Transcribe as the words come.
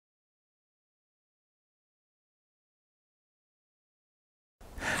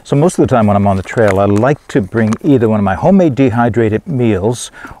So most of the time when I'm on the trail, I like to bring either one of my homemade dehydrated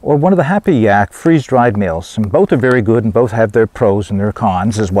meals or one of the Happy Yak freeze-dried meals. And both are very good and both have their pros and their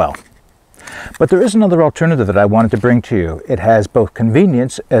cons as well. But there is another alternative that I wanted to bring to you. It has both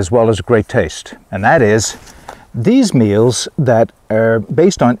convenience as well as great taste. And that is these meals that are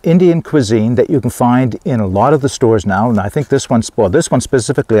based on Indian cuisine that you can find in a lot of the stores now. And I think this one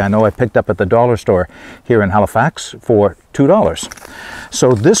specifically, I know I picked up at the dollar store here in Halifax for $2.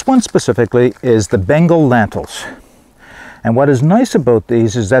 So this one specifically is the Bengal lentils. And what is nice about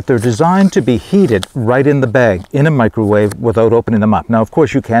these is that they're designed to be heated right in the bag in a microwave without opening them up. Now, of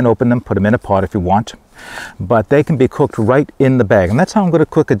course, you can open them, put them in a pot if you want, but they can be cooked right in the bag. And that's how I'm going to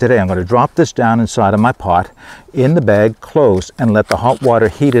cook it today. I'm going to drop this down inside of my pot in the bag, closed, and let the hot water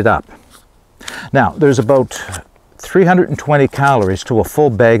heat it up. Now, there's about 320 calories to a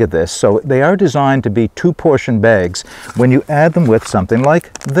full bag of this, so they are designed to be 2-portion bags when you add them with something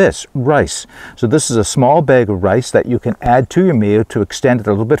like this, rice. So this is a small bag of rice that you can add to your meal to extend it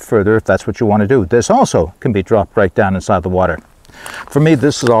a little bit further if that's what you want to do. This also can be dropped right down inside the water. For me,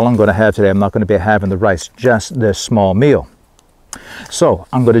 this is all I'm going to have today. I'm not going to be having the rice, just this small meal. So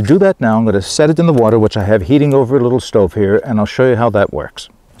I'm going to do that now. I'm going to set it in the water, which I have heating over a little stove here, and I'll show you how that works.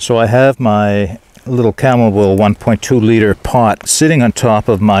 So I have my little Camel Wool 1.2 liter pot sitting on top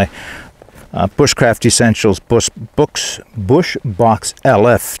of my Bushcraft Essentials Bush Box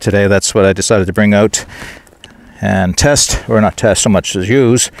LF today. That's what I decided to bring out and test, or not test so much as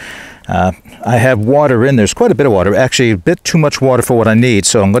use. I have water in. There's quite a bit of water, actually a bit too much water for what I need.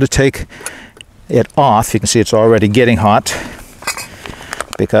 So I'm going to take it off. You can see it's already getting hot,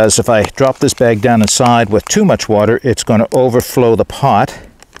 because if I drop this bag down inside with too much water, it's going to overflow the pot.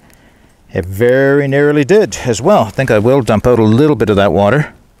 It very nearly did as well. I think I will dump out a little bit of that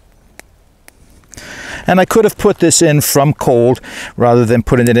water. And I could have put this in from cold rather than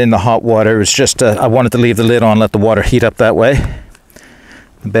putting it in the hot water. It's just I wanted to leave the lid on, let the water heat up that way.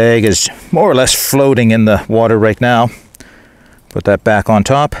 The bag is more or less floating in the water right now. Put that back on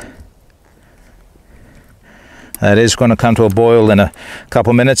top. That is going to come to a boil in a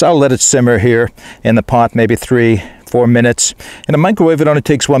couple minutes. I'll let it simmer here in the pot, maybe 3-4 minutes. In a microwave, it only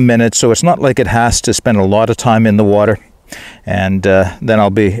takes 1 minute, so it's not like it has to spend a lot of time in the water. And then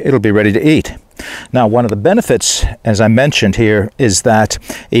it'll be ready to eat. Now, one of the benefits, as I mentioned here, is that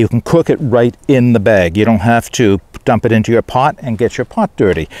you can cook it right in the bag. You don't have to dump it into your pot and get your pot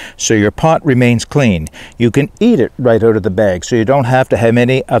dirty. So your pot remains clean. You can eat it right out of the bag. So you don't have to have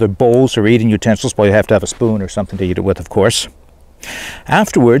any other bowls or eating utensils. Well, you have to have a spoon or something to eat it with, of course.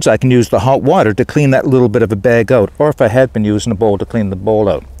 Afterwards, I can use the hot water to clean that little bit of a bag out, or if I had been using a bowl, to clean the bowl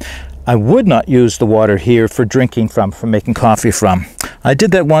out. I would not use the water here for drinking from, for making coffee from. I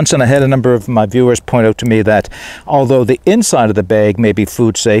did that once, and I had a number of my viewers point out to me that although the inside of the bag may be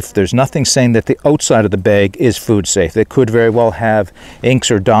food safe, there's nothing saying that the outside of the bag is food safe. They could very well have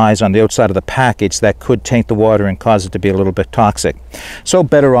inks or dyes on the outside of the package that could taint the water and cause it to be a little bit toxic. So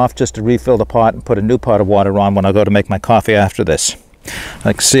better off just to refill the pot and put a new pot of water on when I go to make my coffee after this.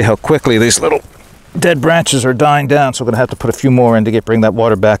 I can see how quickly these little dead branches are dying down, so I'm going to have to put a few more in to bring that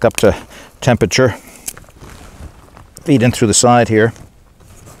water back up to temperature. Feed in through the side here.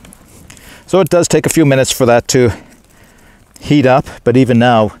 So it does take a few minutes for that to heat up, but even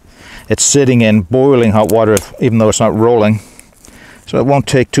now it's sitting in boiling hot water, even though it's not rolling. So it won't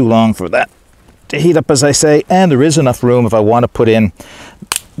take too long for that to heat up, as I say, and there is enough room if I want to put in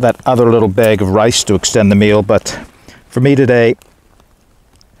that other little bag of rice to extend the meal. But for me today,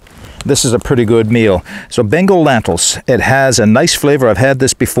 this is a pretty good meal. So Bengal lentils, it has a nice flavor. I've had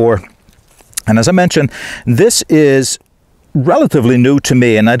this before. And as I mentioned, this is relatively new to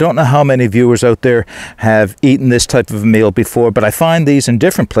me, and I don't know how many viewers out there have eaten this type of a meal before, but I find these in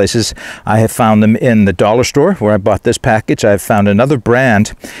different places. I have found them in the dollar store where I bought this package. I've found another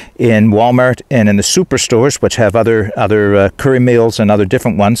brand in Walmart and in the superstores, which have other curry meals and other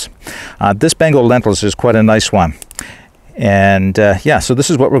different ones. This Bengal lentils is quite a nice one. And yeah, so this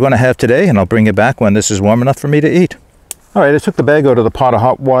is what we're going to have today, and I'll bring it back when this is warm enough for me to eat. All right, I took the bag out of the pot of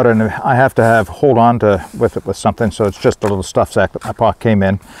hot water, and I have to hold on with it with something, so it's just a little stuff sack that my pot came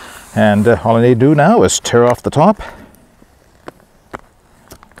in. And all I need to do now is tear off the top.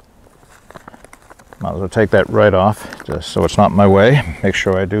 Might as well take that right off, just so it's not in my way. Make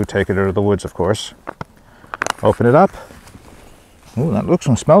sure I do take it out of the woods, of course. Open it up. Ooh, that looks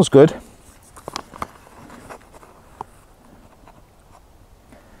and smells good.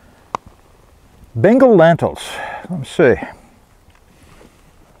 Bengal lentils. Let's see.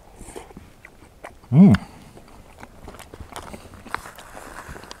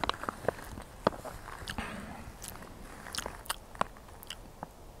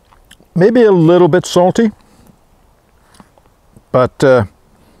 maybe a little bit salty, but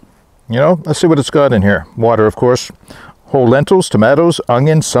you know, let's see what it's got in here. Water, of course, whole lentils, tomatoes,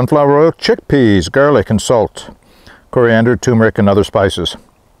 onions, sunflower oil, chickpeas, garlic, and salt, coriander, turmeric, and other spices.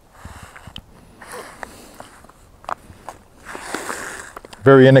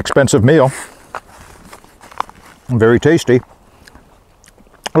 Very inexpensive meal. Very tasty.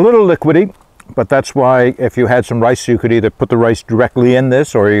 A little liquidy, but that's why if you had some rice, you could either put the rice directly in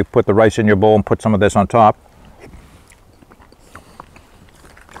this, or you put the rice in your bowl and put some of this on top.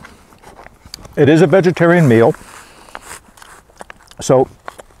 It is a vegetarian meal, so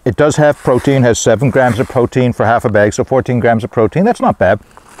it does have protein, has 7 grams of protein for half a bag, so 14 grams of protein. That's not bad.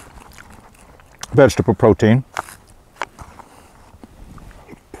 Vegetable protein.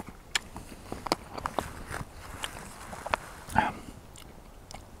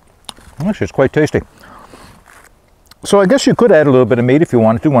 Actually, it's quite tasty. So I guess you could add a little bit of meat if you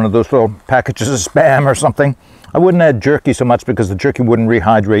wanted to, one of those little packages of Spam or something. I wouldn't add jerky so much because the jerky wouldn't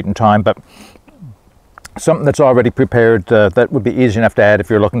rehydrate in time, but something that's already prepared, that would be easy enough to add if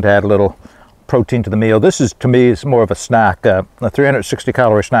you're looking to add a little protein to the meal. This is, to me, is more of a snack, a 360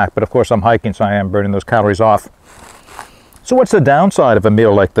 calorie snack, but of course I'm hiking, so I am burning those calories off. So what's the downside of a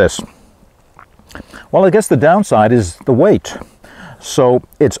meal like this? Well, I guess the downside is the weight. So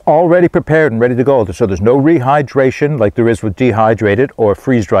it's already prepared and ready to go. So there's no rehydration like there is with dehydrated or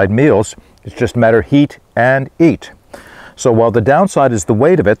freeze-dried meals. It's just a matter of heat and eat. So while the downside is the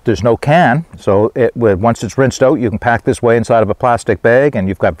weight of it, there's no can. So once it's rinsed out, you can pack this way inside of a plastic bag, and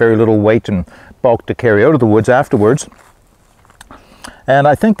you've got very little weight and bulk to carry out of the woods afterwards. And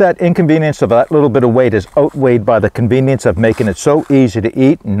I think that inconvenience of that little bit of weight is outweighed by the convenience of making it so easy to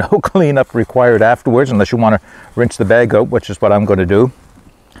eat, no cleanup required afterwards, unless you want to rinse the bag out, which is what I'm going to do.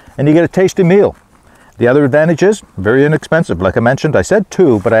 And you get a tasty meal. The other advantage is very inexpensive. Like I mentioned, I said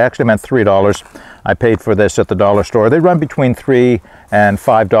 $2, but I actually meant $3. I paid for this at the dollar store. They run between $3 and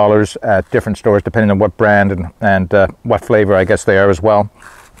 $5 at different stores, depending on what brand and what flavor, I guess they are as well.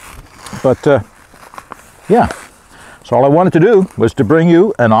 But yeah. So all I wanted to do was to bring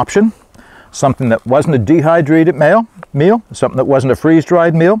you an option, something that wasn't a dehydrated meal, something that wasn't a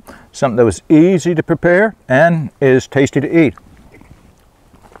freeze-dried meal, something that was easy to prepare and is tasty to eat.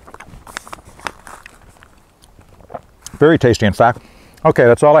 Very tasty, in fact. Okay,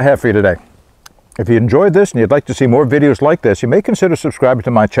 that's all I have for you today. If you enjoyed this and you'd like to see more videos like this, you may consider subscribing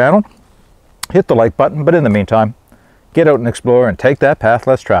to my channel. Hit the like button, but in the meantime, get out and explore and take that path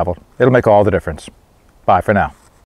less traveled. It'll make all the difference. Bye for now.